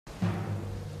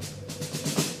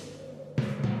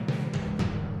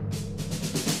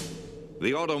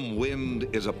The autumn wind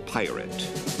is a pirate,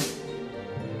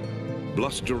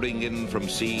 blustering in from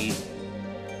sea.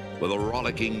 With a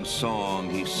rollicking song,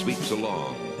 he sweeps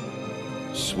along,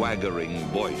 swaggering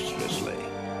boisterously.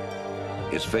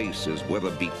 His face is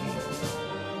weather-beaten.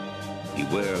 He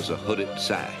wears a hooded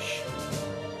sash,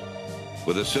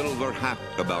 with a silver hat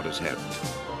about his head,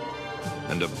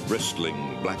 and a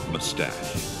bristling black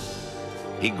mustache.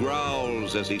 He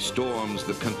growls as he storms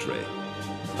the country,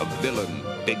 a villain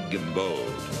big and bold.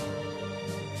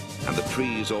 And the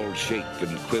trees all shake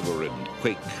and quiver and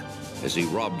quake as he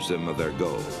robs them of their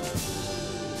gold.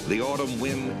 The autumn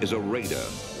wind is a raider,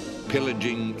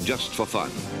 pillaging just for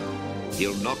fun.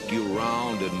 He'll knock you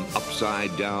round and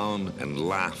upside down and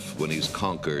laugh when he's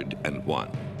conquered and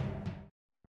won.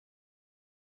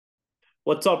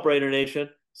 What's up, Raider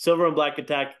Nation? Silver and Black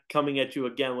Attack coming at you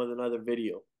again with another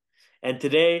video. And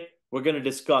today we're going to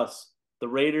discuss the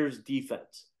Raiders'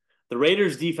 defense. The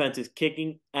Raiders' defense is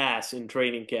kicking ass in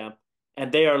training camp, and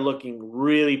they are looking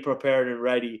really prepared and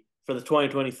ready for the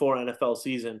 2024 NFL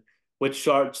season, which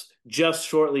starts just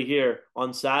shortly here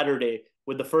on Saturday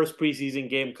with the first preseason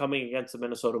game coming against the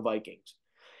Minnesota Vikings.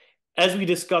 As we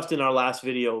discussed in our last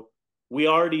video, we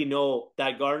already know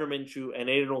that Gardner Minshew and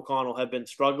Aiden O'Connell have been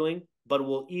struggling, but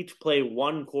will each play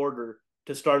one quarter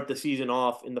to start the season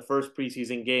off in the first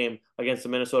preseason game against the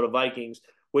Minnesota Vikings,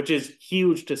 which is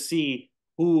huge to see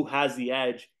who has the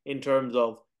edge in terms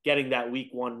of getting that week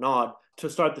one nod to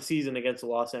start the season against the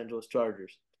Los Angeles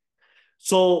Chargers.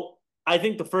 So I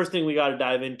think the first thing we got to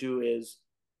dive into is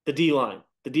the D-line.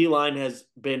 The D-line has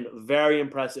been very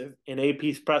impressive. In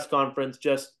AP's press conference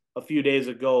just a few days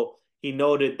ago, he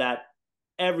noted that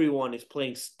everyone is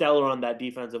playing stellar on that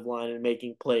defensive line and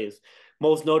making plays.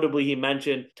 Most notably, he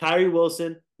mentioned Tyree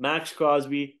Wilson, Maxx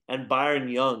Crosby, and Byron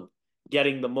Young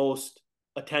getting the most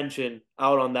attention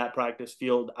out on that practice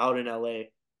field out in LA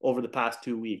over the past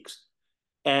 2 weeks.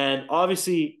 And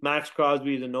obviously, Maxx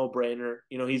Crosby is a no-brainer.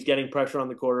 You know, he's getting pressure on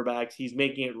the quarterbacks. He's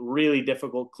making it really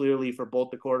difficult, clearly, for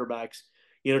both the quarterbacks,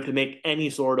 you know, to make any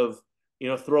sort of, you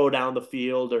know, throw down the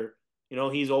field or, you know,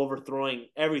 he's overthrowing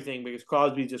everything because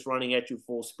Crosby's just running at you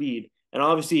full speed. And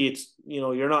obviously, it's, you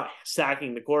know, you're not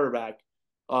sacking the quarterback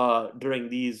during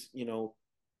these, you know,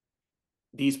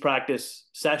 these practice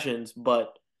sessions.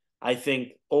 But I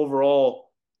think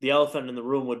overall, the elephant in the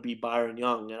room would be Byron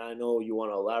Young. And I know you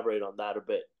want to elaborate on that a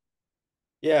bit.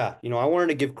 Yeah, I wanted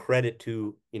to give credit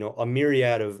to, a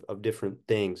myriad of different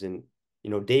things. And,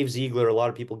 Dave Ziegler, a lot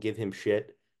of people give him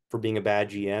shit for being a bad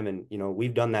GM. And,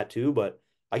 we've done that too. But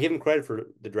I give him credit for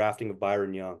the drafting of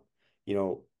Byron Young.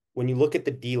 When you look at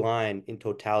the D line in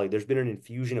totality, there's been an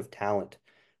infusion of talent.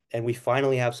 And we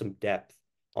finally have some depth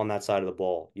on that side of the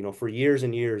ball. For years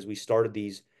and years, we started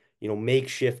these,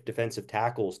 makeshift defensive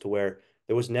tackles to where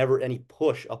there was never any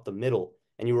push up the middle.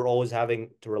 And you were always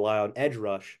having to rely on edge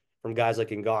rush from guys like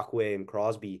Ngakoue and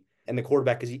Crosby. And the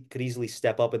quarterback could easily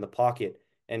step up in the pocket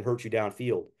and hurt you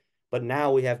downfield. But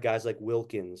now we have guys like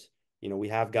Wilkins. We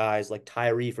have guys like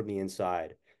Tyree from the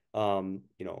inside.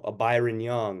 A Byron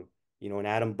Young, an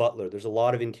Adam Butler. There's a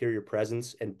lot of interior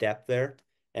presence and depth there.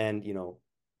 And,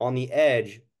 on the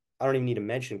edge, I don't even need to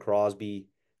mention Crosby,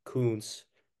 Koonce.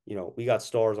 We got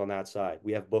stars on that side.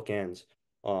 We have bookends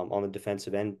on the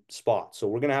defensive end spot. So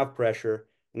we're going to have pressure.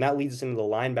 And that leads us into the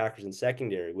linebackers and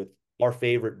secondary with our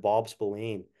favorite Bob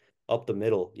Spillane up the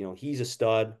middle. He's a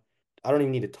stud. I don't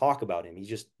even need to talk about him. He's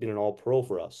just been an all-pro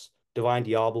for us. Divine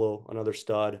Diablo, another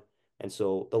stud. And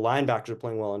so the linebackers are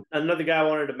playing well. Another guy I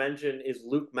wanted to mention is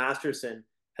Luke Masterson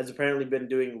has apparently been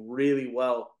doing really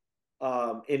well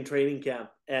in training camp.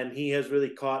 And he has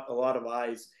really caught a lot of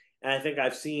eyes. And I think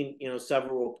I've seen,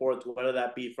 several reports, whether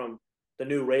that be from the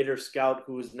new Raiders scout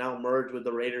who is now merged with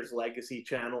the Raiders Legacy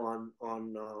channel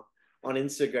on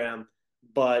Instagram.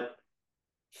 But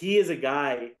he is a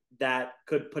guy that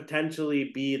could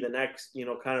potentially be the next,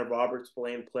 kind of Robert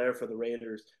Spillane player for the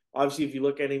Raiders. Obviously, if you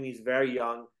look at him, he's very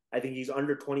young. I think he's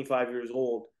under 25 years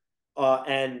old.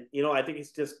 And I think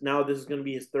it's just now this is going to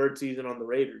be his third season on the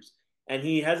Raiders. And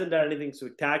he hasn't done anything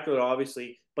spectacular,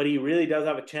 obviously, but he really does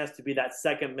have a chance to be that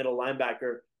second middle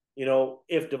linebacker.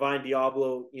 If Divine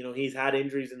Diablo, he's had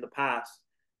injuries in the past.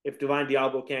 If Divine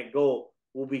Diablo can't go,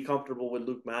 we'll be comfortable with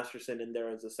Luke Masterson in there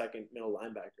as a second middle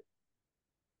linebacker.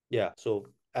 Yeah, so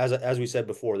as we said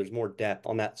before, there's more depth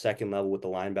on that second level with the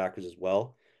linebackers as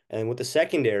well. And with the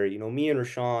secondary, me and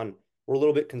Rashawn were a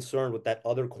little bit concerned with that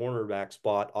other cornerback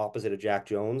spot opposite of Jack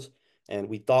Jones. And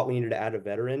we thought we needed to add a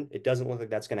veteran. It doesn't look like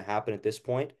that's going to happen at this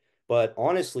point. But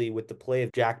honestly, with the play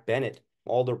of Jack Bennett,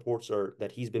 all the reports are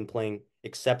that he's been playing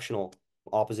exceptional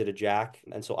opposite of Jack.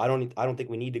 And so I don't think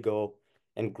we need to go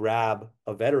and grab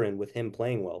a veteran with him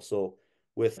playing well. So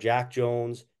with Jack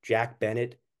Jones, Jack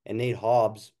Bennett, and Nate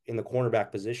Hobbs in the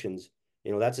cornerback positions,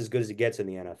 that's as good as it gets in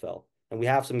the NFL. And we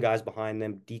have some guys behind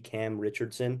them. DeCam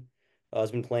Richardson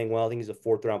has been playing well. I think he's a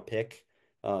fourth round pick.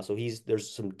 So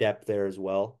there's some depth there as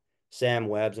well. Sam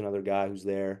Webb's another guy who's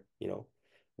there,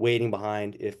 waiting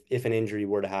behind if an injury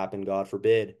were to happen, God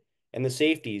forbid. And the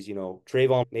safeties,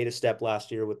 Trevon made a step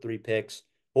last year with 3 picks.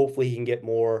 Hopefully he can get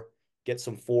more, get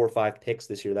some 4 or 5 picks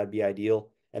this year. That'd be ideal.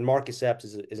 And Marcus Epps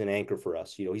is an anchor for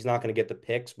us. He's not going to get the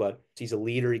picks, but he's a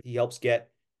leader. He helps get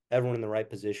everyone in the right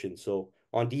position. So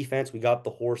on defense, we got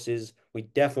the horses. We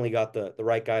definitely got the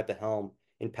right guy at the helm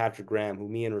in Patrick Graham, who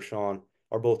me and Rashawn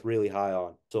are both really high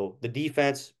on. So the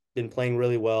defense been playing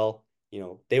really well.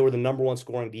 They were the #1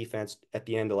 scoring defense at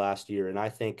the end of last year, and I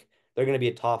think they're going to be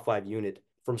a top 5 unit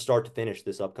from start to finish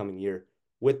this upcoming year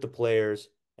with the players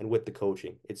and with the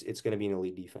coaching. It's going to be an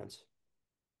elite defense.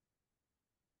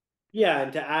 Yeah,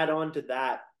 and to add on to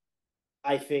that,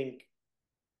 I think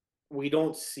we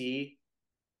don't see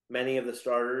many of the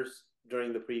starters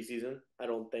during the preseason. I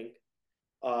don't think.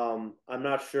 I'm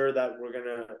not sure that we're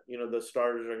gonna, the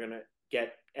starters are gonna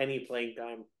get any playing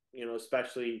time.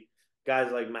 Especially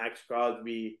guys like Maxx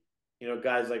Crosby,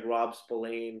 guys like Rob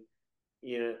Spillane.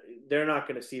 They're not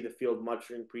going to see the field much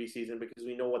during preseason because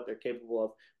we know what they're capable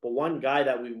of. But one guy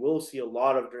that we will see a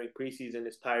lot of during preseason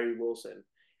is Tyree Wilson.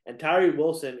 And Tyree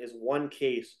Wilson is one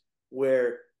case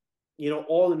where,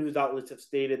 all the news outlets have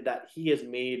stated that he has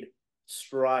made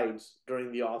strides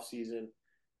during the offseason,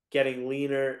 getting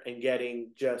leaner and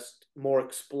getting just more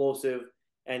explosive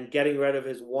and getting rid of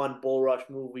his one bull rush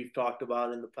move we've talked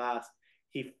about in the past.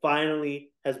 He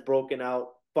finally has broken out,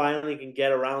 finally can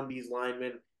get around these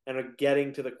linemen and are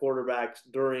getting to the quarterbacks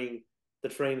during the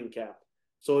training camp.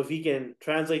 So if he can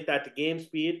translate that to game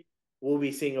speed, we'll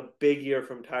be seeing a big year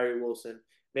from Tyree Wilson.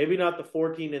 Maybe not the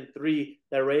 14-3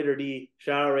 that Raider D,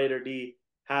 shout out Raider D,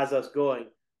 has us going,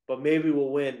 but maybe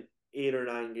we'll win 8 or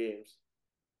 9 games.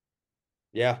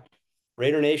 Yeah.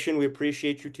 Raider Nation, we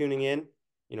appreciate you tuning in.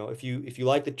 If you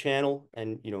like the channel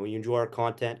and you enjoy our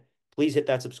content, please hit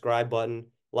that subscribe button,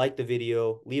 like the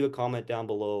video, leave a comment down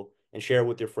below, and share it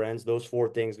with your friends. Those 4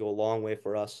 things go a long way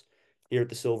for us here at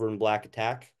the Silver and Black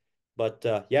Attack.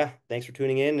 But yeah, thanks for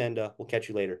tuning in, and we'll catch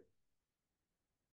you later.